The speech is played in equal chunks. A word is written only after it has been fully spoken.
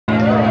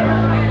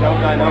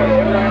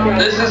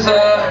This is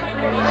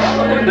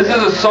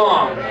a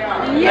song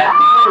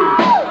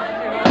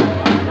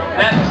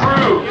that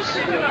proves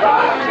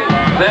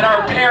that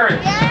our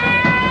parents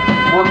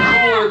were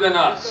cooler than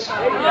us.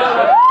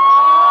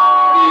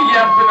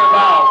 Yeffing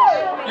about.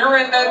 You're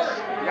in that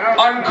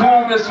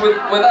uncoolness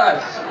with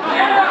us.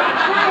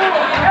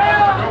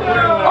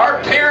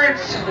 Our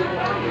parents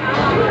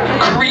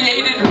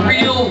created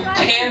real,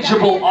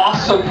 tangible,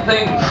 awesome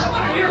things.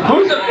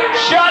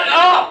 Shut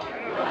up!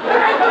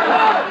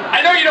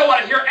 I know you don't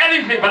want to hear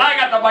anything, but I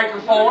got the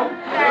microphone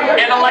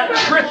and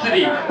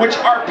electricity, which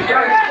our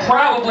parents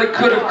probably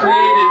could have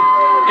created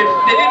if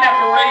they didn't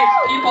have to raise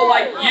people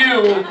like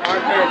you,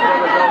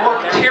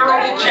 work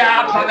terrible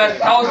jobs on the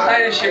south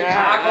side of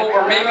Chicago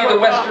or maybe the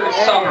western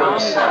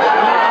suburbs.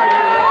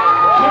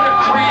 Could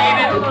have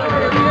created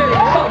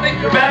something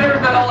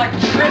better than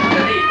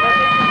electricity.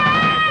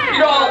 You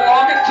know how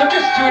long it took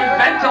us to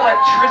invent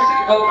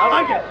electricity? Well, I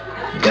like it.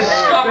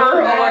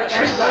 Discover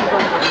electricity.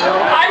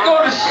 I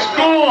go to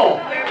school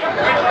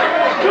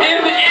in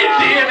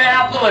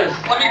Indianapolis.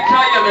 Let me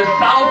tell you, the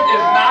South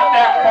is not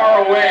that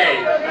far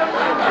away.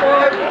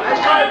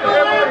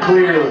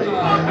 Clearly.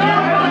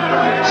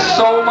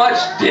 So much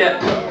dip.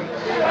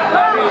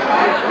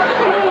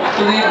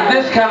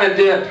 This kind of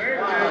dip.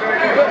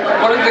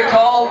 What is it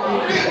called?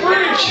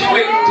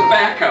 Chewing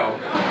tobacco.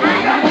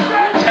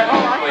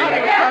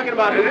 Talking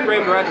about who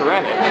framed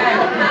resurrection.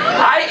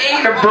 I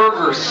ate a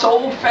burger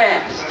so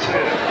fast,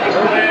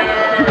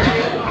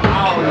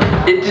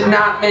 it did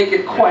not make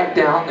it quite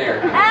down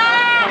there.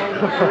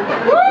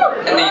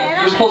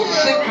 And you're supposed to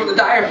sing from the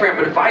diaphragm,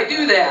 but if I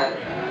do that,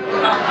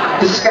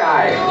 the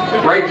sky,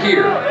 right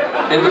here,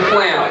 in the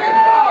flannel,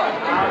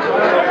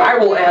 I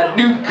will add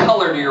new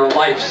color to your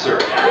life, sir.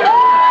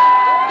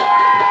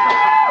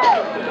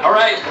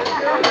 Alright,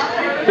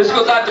 this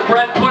goes out to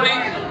bread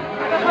pudding.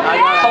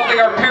 Something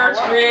our parents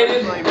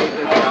created.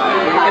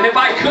 And if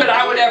I could,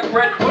 I would have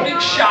bread pudding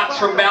shots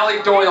from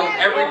BALLYDOYLE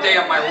every day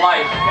of my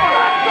life.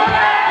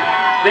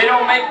 They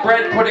don't make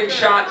bread pudding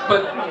shots,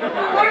 but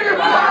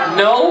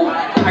no,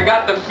 I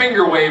got the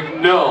finger wave,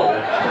 no.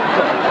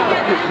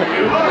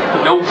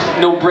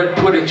 No bread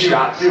pudding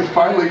shots. You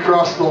finally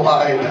crossed the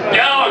line.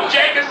 No,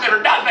 Jameson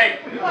or nothing.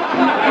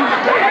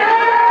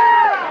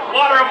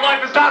 Water of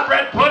life is not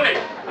bread pudding.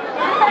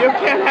 You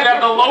can't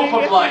have the loaf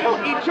of life.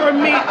 Eat your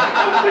meat.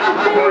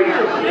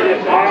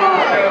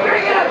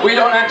 We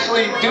don't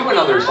actually do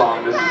another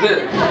song. This is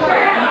it.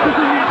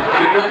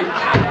 Good night.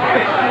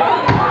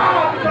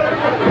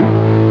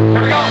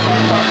 Here we go.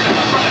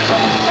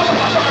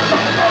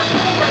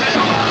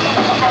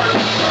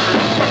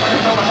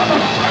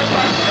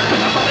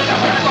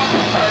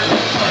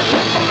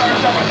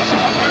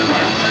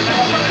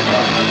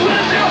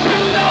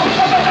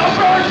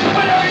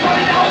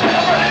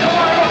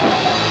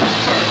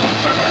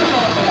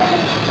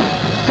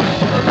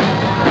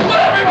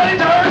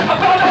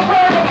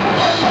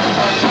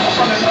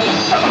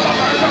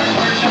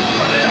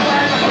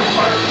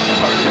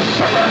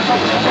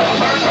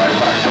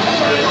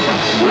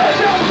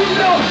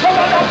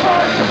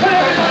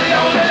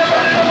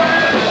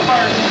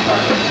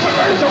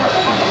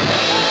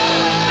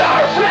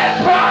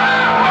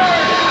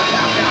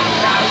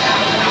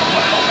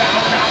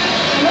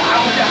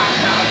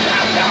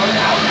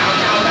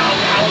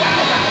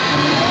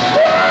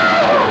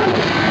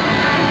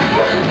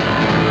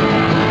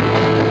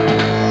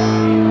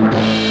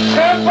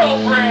 Tempo,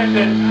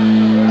 Brandon!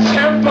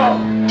 Tempo!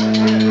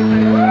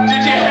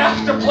 Did you have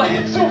to play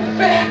it so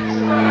fast?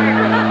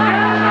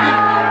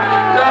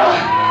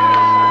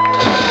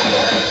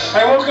 I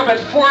woke up at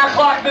 4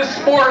 o'clock this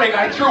morning.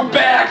 I threw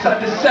bags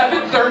onto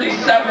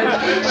 737s,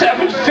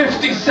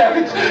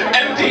 757s,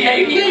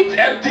 MD-88s,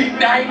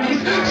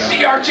 MD-90s,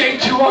 CRJ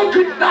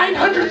 200s,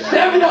 900s,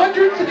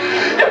 700s,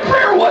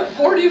 Embraer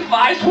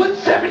 145s,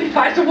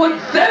 175s, and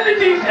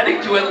 170s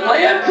heading to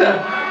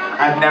Atlanta.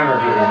 I've never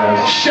heard of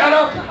those. Shut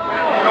up!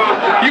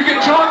 You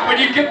can talk when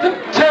you get the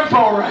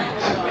tempo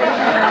right.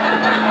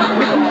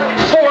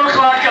 4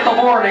 o'clock in the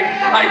morning,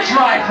 I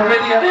drive from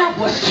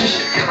Indianapolis to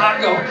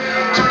Chicago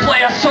to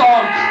play a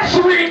song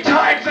 3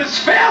 times as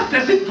fast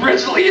as it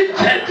originally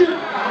intended.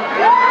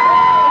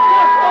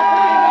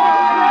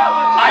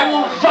 I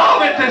will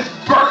vomit this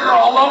burger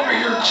all over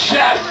your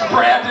chest,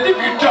 Brandon, if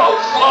you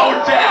don't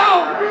slow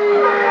down.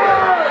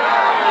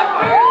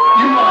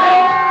 You will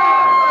have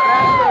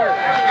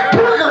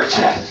burger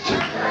chest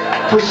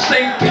for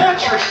St.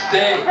 Patrick's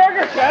Day.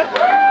 Burger chest.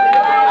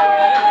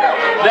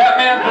 That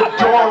man's a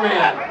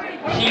doorman.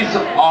 He's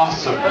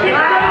awesome. He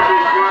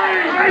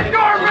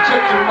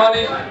took your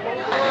money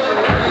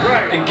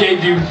and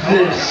gave you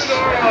this.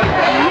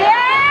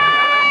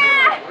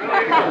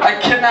 I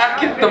cannot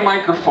get the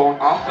microphone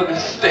off of the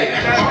stand.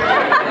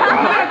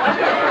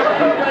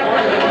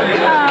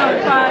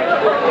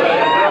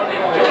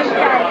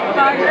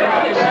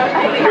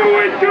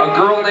 A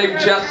girl named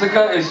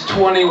Jessica is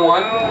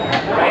 21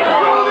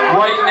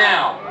 right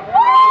now.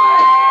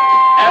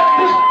 At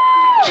the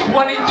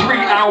 23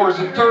 hours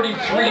and 33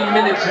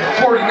 minutes and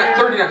 38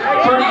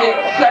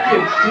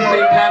 seconds to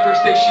St.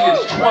 Patrick's Day, she is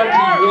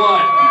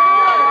 21.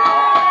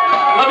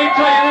 Let me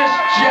tell you this,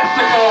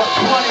 Jessica,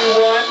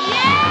 21.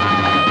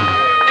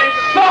 It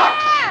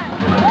sucks.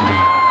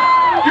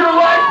 Your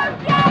life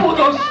will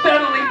go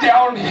steadily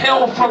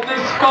downhill from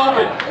this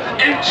moment.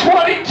 In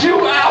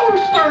 22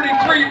 hours,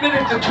 33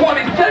 minutes, and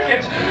 20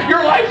 seconds,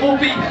 your life will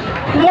be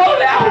 1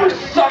 hour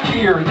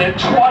suckier than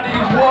 21.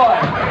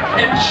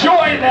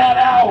 Enjoy that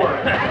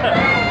hour.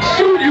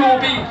 Soon you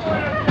will be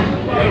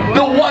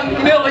the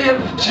 1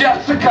 millionth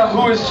Jessica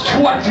who is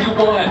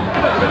 21.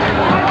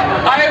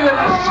 I am in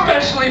an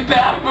especially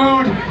bad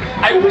mood.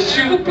 I wish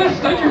you the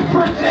best on your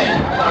birthday.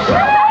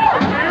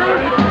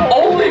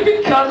 Only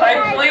because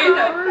I played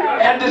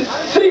and to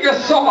sing a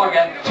song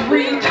at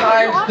 3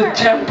 times the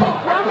tempo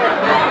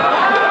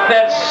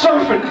that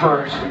Surfin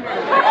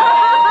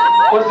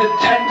was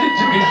intended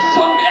to be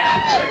sung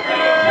at.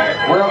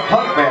 We're a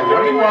punk band.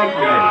 What do you want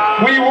from me?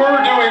 We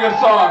were doing a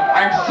song.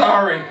 I'm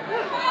sorry.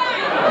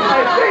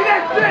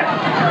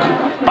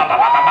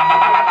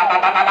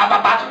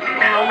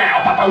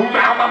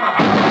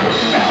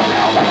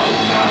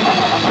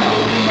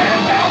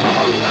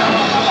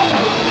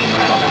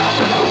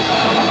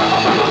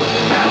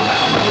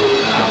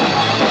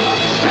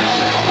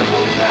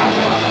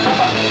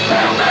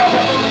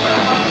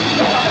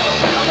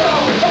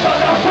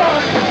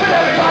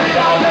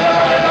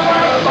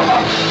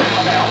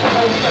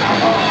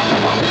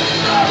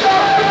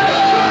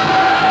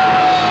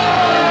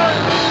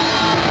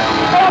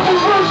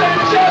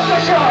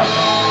 Jessica!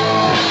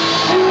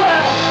 She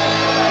left.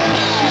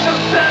 She's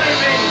upset at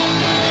me.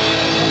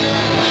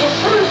 The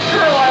first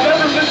girl I've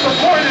ever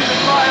disappointed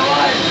in my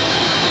life.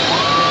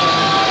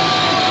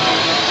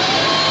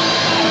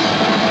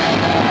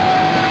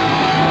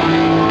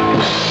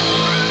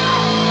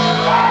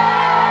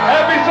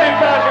 Happy St.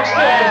 Patrick's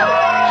Day.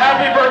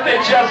 Happy birthday,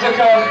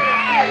 Jessica.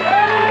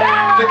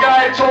 The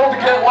guy I told to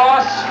get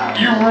lost,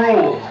 you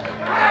rule.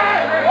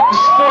 The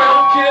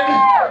spoiled kid,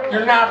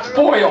 you're not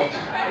spoiled.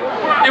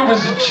 It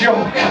was a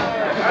joke.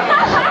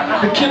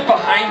 The kid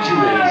behind you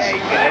is.